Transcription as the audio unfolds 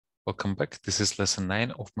Welcome back. This is lesson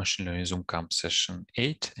 9 of Machine Learning Zoomcamp session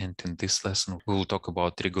 8. And in this lesson, we will talk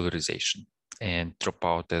about regularization and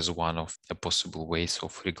dropout as one of the possible ways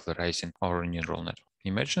of regularizing our neural network.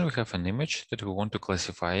 Imagine we have an image that we want to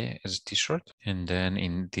classify as a t-shirt. And then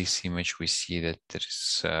in this image, we see that there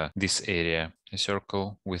is this area, a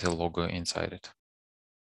circle with a logo inside it.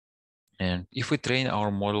 And if we train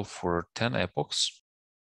our model for 10 epochs,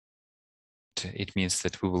 it means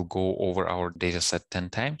that we will go over our data set 10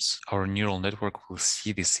 times. Our neural network will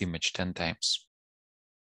see this image 10 times.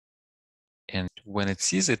 And when it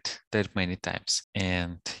sees it that many times,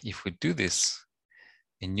 and if we do this,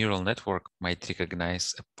 a neural network might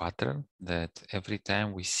recognize a pattern that every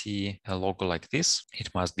time we see a logo like this,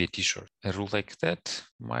 it must be a t-shirt. A rule like that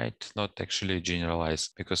might not actually generalize,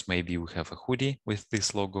 because maybe we have a hoodie with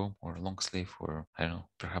this logo, or a long sleeve, or I don't know,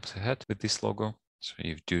 perhaps a hat with this logo. So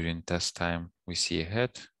if during test time we see a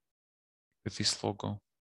hat with this logo,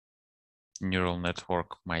 neural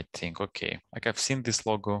network might think, okay, like I've seen this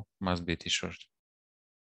logo, must be a t-shirt,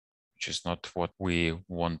 which is not what we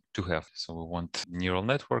want to have. So we want neural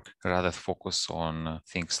network rather focus on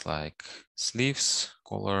things like sleeves,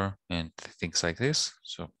 color, and things like this.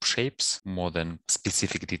 So shapes more than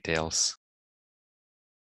specific details.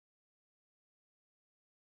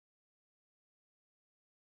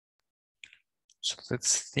 So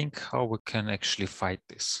let's think how we can actually fight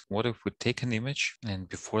this. What if we take an image and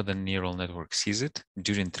before the neural network sees it,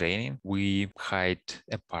 during training, we hide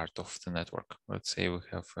a part of the network. Let's say we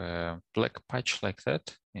have a black patch like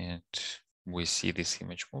that, and we see this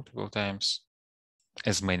image multiple times,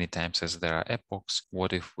 as many times as there are epochs.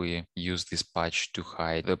 What if we use this patch to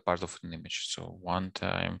hide the part of an image? So one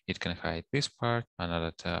time it can hide this part,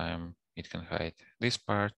 another time it can hide this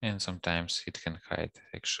part, and sometimes it can hide the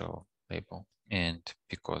actual label. And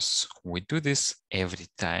because we do this, every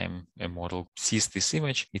time a model sees this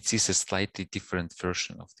image, it sees a slightly different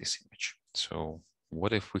version of this image. So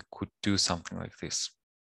what if we could do something like this?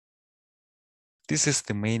 This is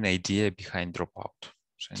the main idea behind Dropout.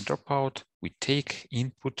 So in Dropout, we take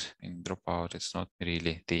input. In Dropout, it's not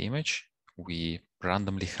really the image. We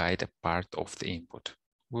randomly hide a part of the input.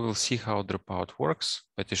 We will see how Dropout works,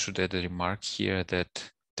 but I should add a remark here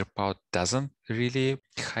that Dropout doesn't really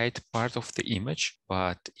hide part of the image,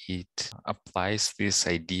 but it applies this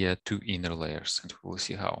idea to inner layers, and we'll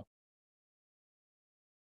see how.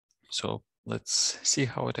 So let's see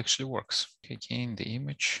how it actually works. Again, the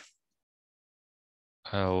image.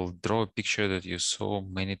 I'll draw a picture that you saw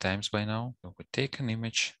many times by now. So we take an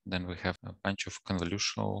image, then we have a bunch of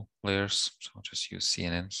convolutional layers. So I'll just use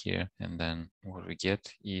CNN here. And then what we get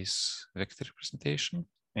is vector representation.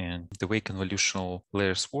 And the way convolutional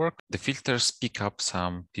layers work, the filters pick up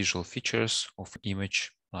some visual features of image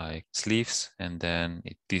like sleeves, and then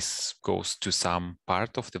this goes to some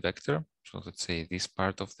part of the vector. So let's say this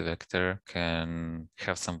part of the vector can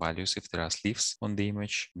have some values if there are sleeves on the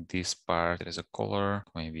image. This part, there is a color,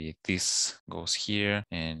 maybe this goes here.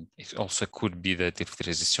 And it also could be that if there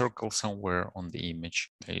is a circle somewhere on the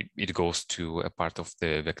image, it goes to a part of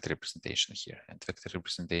the vector representation here. And vector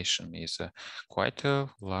representation is quite a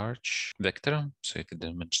large vector. So the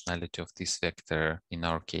dimensionality of this vector in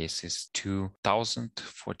our case is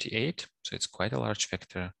 2048. So it's quite a large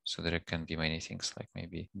vector. So there can be many things like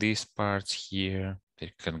maybe these parts here,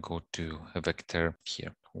 they can go to a vector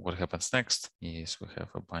here. What happens next is we have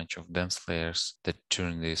a bunch of dense layers that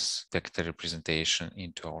turn this vector representation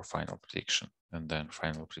into our final prediction. And then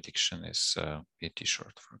final prediction is a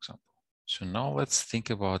t-shirt, for example. So now let's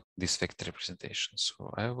think about this vector representation.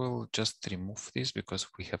 So I will just remove this because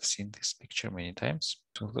we have seen this picture many times.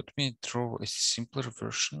 So let me draw a simpler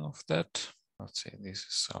version of that. Let's say this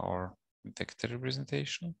is our vector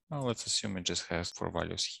representation. Now let's assume it just has 4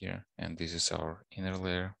 values here. And this is our inner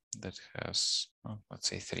layer that has, let's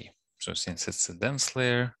say 3. So since it's a dense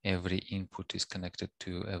layer, every input is connected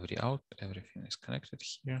to every output. Everything is connected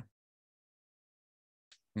here.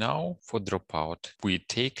 Now for dropout, we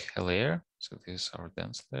take a layer. So this is our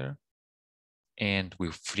dense layer. And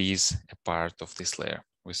we freeze a part of this layer.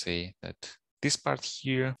 We say that this part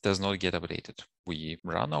here does not get updated. We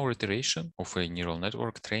run our iteration of a neural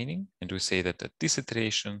network training, and we say that at this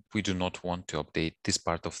iteration, we do not want to update this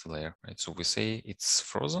part of the layer, right? So we say it's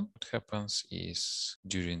frozen. What happens is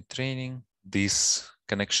during training, these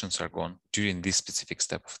connections are gone. During this specific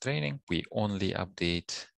step of training, we only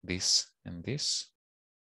update this and this,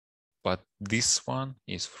 but this one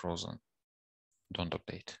is frozen. Don't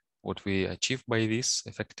update. what we achieve by this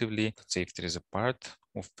effectively, let's say if there is a part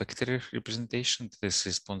of vector representation that is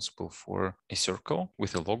responsible for a circle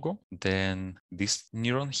with a logo, then this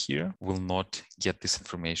neuron here will not get this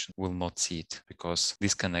information, will not see it because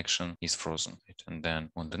this connection is frozen. Right? And then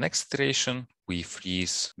on the next iteration, we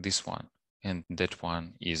freeze this one and that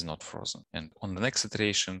one is not frozen. And on the next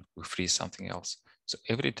iteration, we freeze something else. So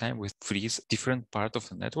every time we freeze different part of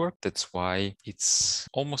the network, that's why it's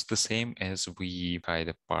almost the same as we hide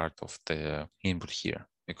a part of the input here,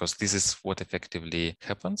 because this is what effectively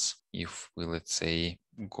happens if we, let's say,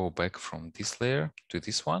 go back from this layer to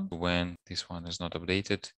this one when this one is not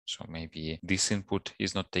updated. So maybe this input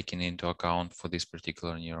is not taken into account for this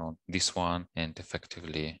particular neuron, this one, and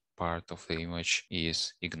effectively part of the image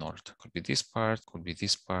is ignored. Could be this part, could be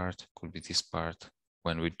this part, could be this part.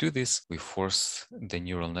 When we do this, we force the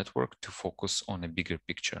neural network to focus on a bigger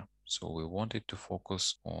picture. So we want it to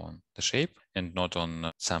focus on the shape and not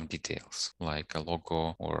on some details like a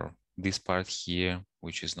logo or this part here,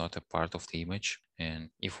 which is not a part of the image. And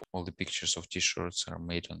if all the pictures of t-shirts are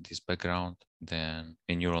made on this background, then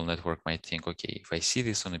a neural network might think, okay, if I see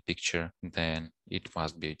this on a picture, then it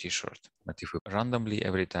must be a t-shirt. But if we randomly,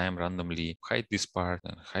 every time randomly hide this part,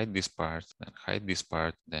 then hide this part, then hide this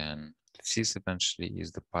part, then this eventually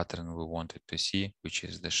is the pattern we wanted to see, which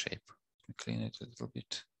is the shape. Clean it a little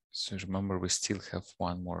bit. So remember, we still have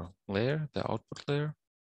one more layer, the output layer.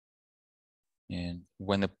 And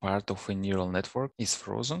when a part of a neural network is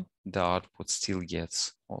frozen, the output still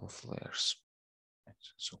gets all of the layers.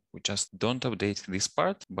 So we just don't update this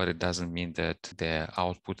part, but it doesn't mean that the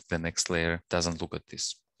output, the next layer, doesn't look at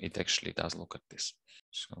this. It actually does look at this.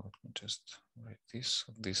 So let me just write this.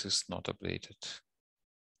 This is not updated.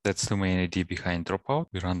 That's the main idea behind Dropout.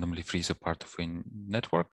 We randomly freeze a part of a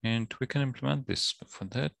network and we can implement this. For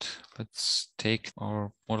that, let's take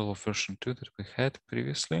our model of version 2 that we had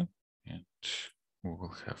previously, and we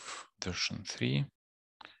will have version 3.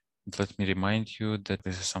 Let me remind you that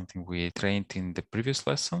this is something we trained in the previous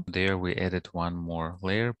lesson. There we added one more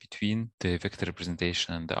layer between the vector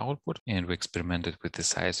representation and the output, and we experimented with the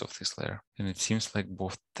size of this layer. And it seems like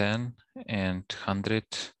both 10 and 100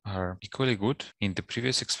 are equally good. In the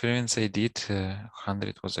previous experiments I did,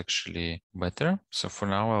 100 was actually better. So for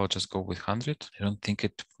now, I'll just go with 100. I don't think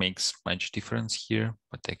it makes much difference here,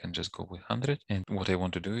 but I can just go with 100. And what I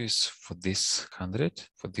want to do is for this 100,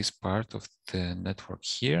 for this part of the network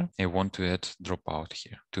here, I want to add dropout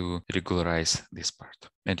here to regularize this part.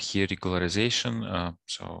 And here regularization,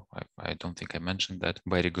 so I don't think I mentioned that.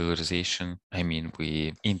 By regularization, I mean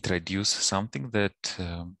we introduce something that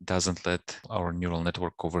doesn't let our neural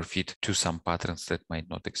network overfit to some patterns that might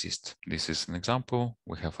not exist. This is an example.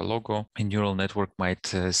 We have a logo. A neural network might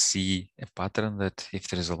see a pattern that if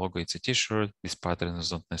there is a logo, it's a t-shirt. This pattern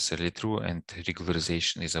is not necessarily true, and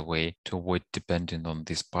regularization is a way to avoid depending on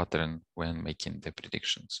this pattern when making the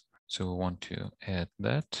predictions. So we want to add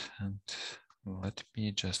that, and let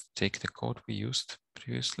me just take the code we used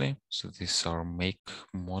previously. So this is our make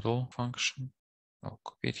model function. I'll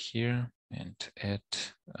copy it here and add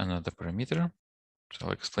another parameter. So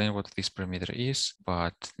I'll explain what this parameter is,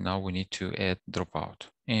 but now we need to add dropout.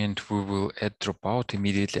 And we will add dropout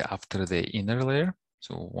immediately after the inner layer.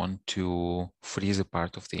 So we want to freeze a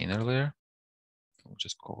part of the inner layer. We'll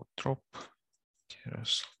just call it drop,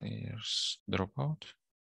 layers dropout.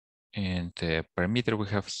 And the parameter we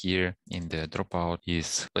have here in the dropout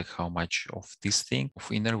is like how much of this thing of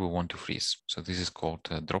inner we want to freeze. So this is called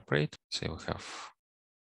drop rate. So we have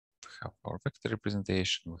our vector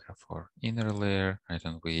representation, we have our inner layer, right?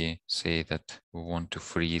 And we say that we want to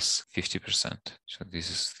freeze 50%. So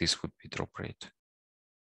this would be drop rate.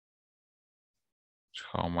 So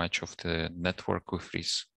how much of the network we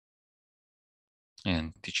freeze.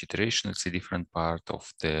 And each iteration, it's a different part of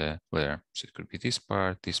the layer. So it could be this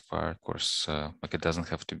part, of course, like it doesn't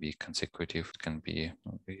have to be consecutive. It can be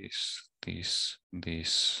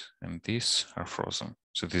this, and this are frozen.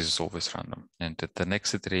 So this is always random. And at the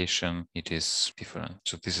next iteration, it is different.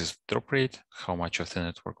 So this is drop rate, how much of the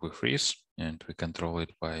network we freeze, and we control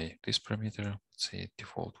it by this parameter. Let's say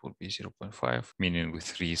default would be 0.5, meaning we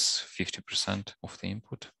freeze 50% of the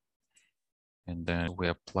input. And then we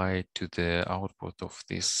apply it to the output of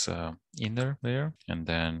this inner layer. And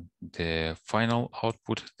then the final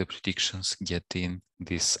output, the predictions get in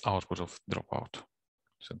this output of dropout.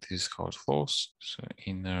 So this is how it flows. So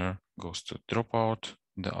inner goes to dropout.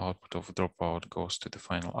 The output of dropout goes to the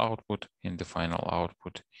final output. And the final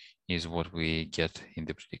output is what we get in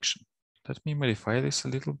the prediction. Let me modify this a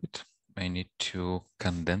little bit. I need to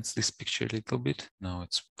condense this picture a little bit. Now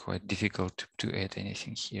it's quite difficult to add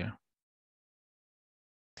anything here.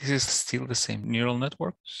 This is still the same neural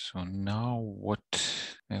network. So now what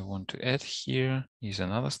I want to add here is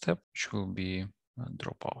another step, which will be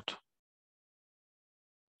dropout.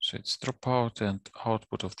 So it's dropout, and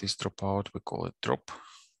output of this dropout, we call it drop.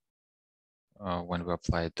 When we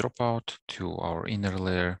apply dropout to our inner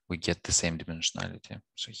layer, we get the same dimensionality.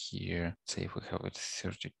 So here, say if we have it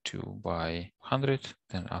 32 by 100,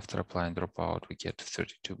 then after applying dropout, we get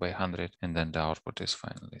 32 by 100, and then the output is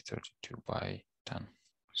finally 32 by 10.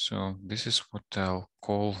 So this is what I'll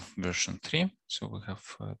call version 3. So we have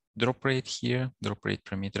drop rate here, drop rate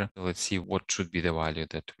parameter. So let's see what should be the value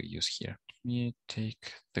that we use here. Let me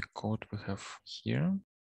take the code we have here,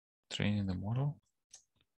 training the model.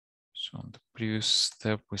 So on the previous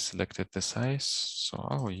step, we selected the size. So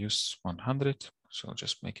I'll use 100. So I'll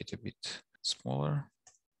just make it a bit smaller.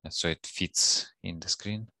 And so it fits in the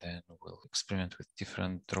screen. Then we'll experiment with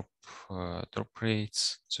different drop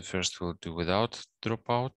rates. So first we'll do without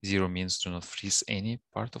dropout. 0 means do not freeze any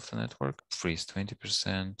part of the network. Freeze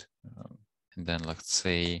 20%, and then let's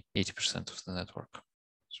say 80% of the network.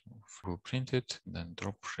 So we'll print it. Then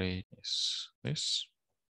drop rate is this.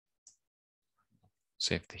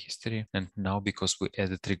 Save the history. And now because we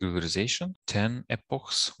added regularization, 10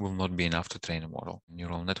 epochs will not be enough to train a model.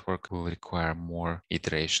 Neural network will require more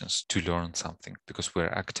iterations to learn something because we're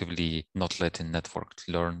actively not letting network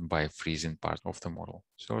learn by freezing part of the model.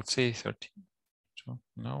 So let's say 13. So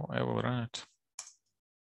now I will run it.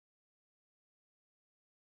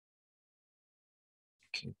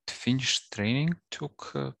 Okay, to finish training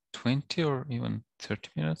took 20 or even 30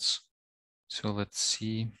 minutes. So let's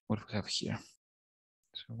see what we have here.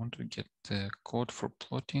 So I want to get the code for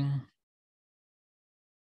plotting.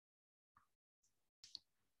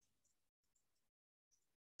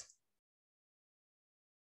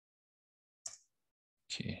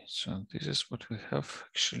 Okay, so this is what we have.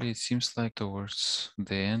 Actually, it seems like towards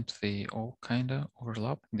the end, they all kind of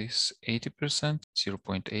overlap. This 80%,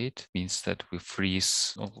 0.8 means that we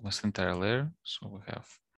freeze almost entire layer. So we have,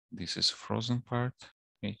 this is frozen part,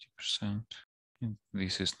 80%, and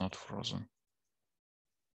this is not frozen.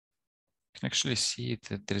 You can actually see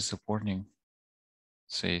that there is a warning. It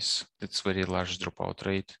says it's very large dropout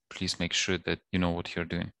rate. Please make sure that you know what you're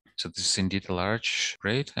doing. So this is indeed a large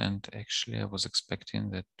rate, and actually I was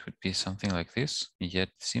expecting that it would be something like this, yet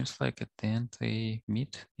it seems like at the end they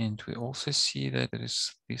meet. And we also see that there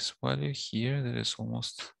is this value here that is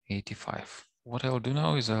almost 85. What I'll do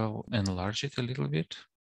now is I'll enlarge it a little bit.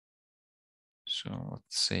 So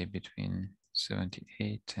let's say between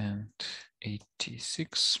 78 and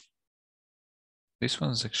 86. This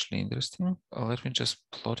one is actually interesting. Let me just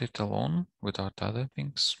plot it alone without other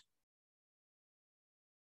things.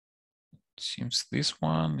 Seems this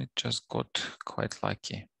one, it just got quite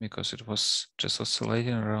lucky because it was just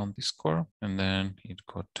oscillating around this core and then it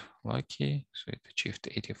got lucky. So it achieved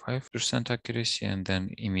 85% accuracy and then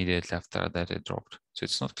immediately after that it dropped. So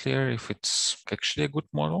it's not clear if it's actually a good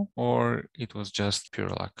model or it was just pure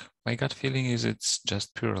luck. My gut feeling is it's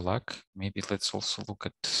just pure luck. Maybe let's also look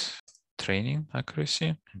at training accuracy.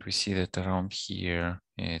 And we see that around here,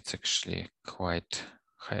 it's actually quite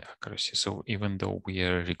high accuracy. So even though we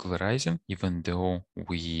are regularizing, even though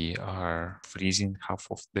we are freezing half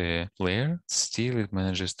of the layer, still it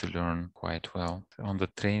manages to learn quite well. On the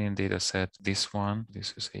training data set, this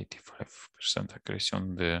is 85% accuracy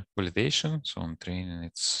on the validation. So on training,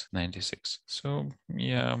 it's 96. So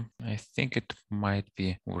yeah, I think it might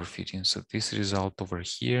be overfitting. So this result over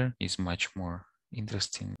here is much more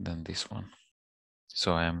interesting than this one.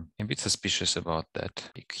 So I'm a bit suspicious about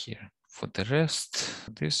that peak here. For the rest,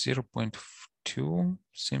 this 0.2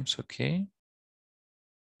 seems okay.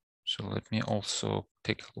 So let me also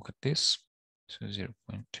take a look at this. So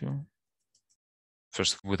 0.2.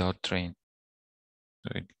 First, without train.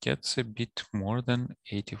 So it gets a bit more than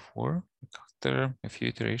 84 after a few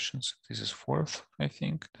iterations. This is fourth, I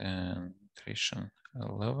think. Then iteration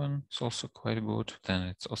 11 is also quite good. Then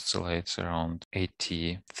it oscillates around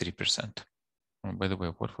 83%. Oh, by the way,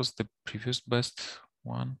 what was the previous best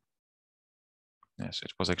one? Yes,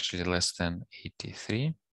 it was actually less than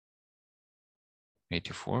 83.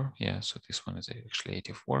 84, yeah, so this one is actually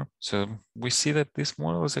 84. So we see that this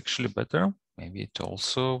model is actually better. Maybe it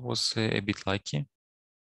also was a bit lucky.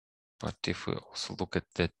 But if we also look at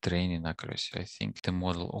the training accuracy, I think the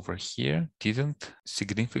model over here didn't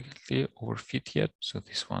significantly overfit yet. So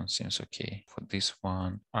this one seems okay. For this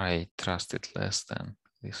one, I trust it less than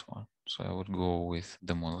this one. So I would go with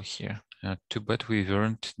the model here. Too bad we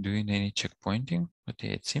weren't doing any checkpointing, but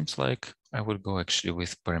yeah, it seems like I would go actually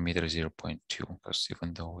with parameter 0.2, because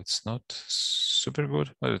even though it's not super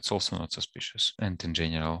good, but it's also not suspicious. And in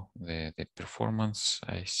general, the performance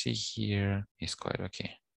I see here is quite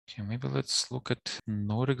okay. Okay, maybe let's look at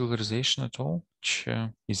no regularization at all, which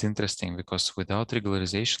is interesting because without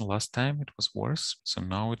regularization last time it was worse. So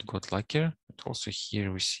now it got luckier. But also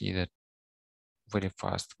here we see that very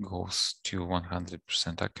fast goes to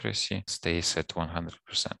 100% accuracy, stays at 100%.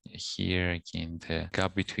 Here again, the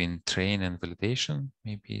gap between train and validation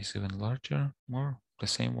maybe is even larger, more the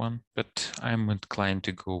same one, but I'm inclined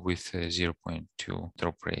to go with 0.2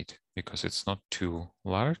 drop rate because it's not too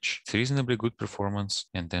large. It's reasonably good performance,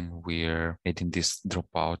 and then we're adding this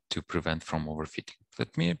dropout to prevent from overfitting.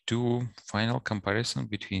 Let me do final comparison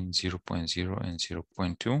between 0.0 and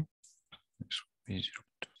 0.2. This would be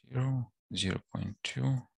 0.0.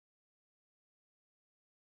 0.2.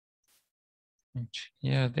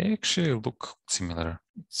 Yeah, they actually look similar.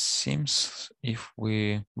 It seems if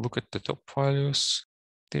we look at the top values,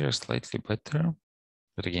 they are slightly better.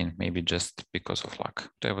 But again, maybe just because of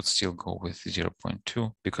luck. But I would still go with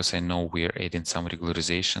 0.2 because I know we are adding some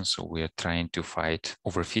regularization. So we are trying to fight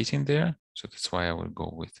overfitting there. So that's why I would go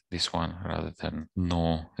with this one rather than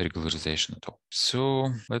no regularization at all. So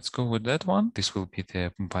let's go with that one. This will be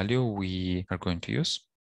the value we are going to use.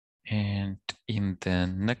 And in the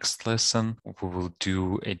next lesson, we will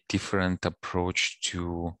do a different approach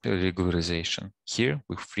to regularization. Here,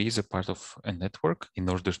 we freeze a part of a network in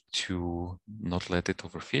order to not let it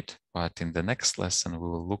overfit. But in the next lesson, we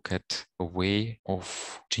will look at a way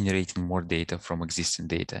of generating more data from existing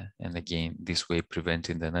data. And again, this way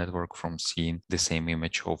preventing the network from seeing the same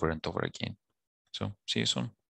image over and over again. So see you soon.